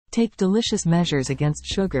Take delicious measures against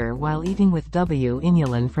sugar while eating with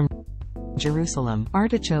inulin from Jerusalem,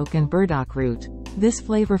 artichoke and burdock root. This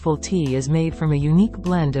flavorful tea is made from a unique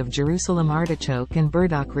blend of Jerusalem artichoke and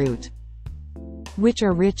burdock root, which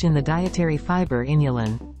are rich in the dietary fiber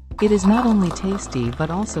inulin. It is not only tasty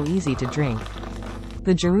but also easy to drink.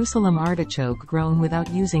 The Jerusalem artichoke, grown without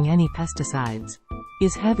using any pesticides,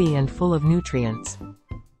 is heavy and full of nutrients.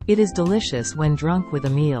 It is delicious when drunk with a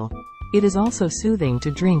meal. It is also soothing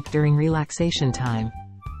to drink during relaxation time.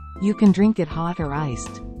 You can drink it hot or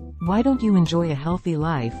iced. Why don't you enjoy a healthy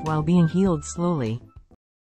life while being healed slowly?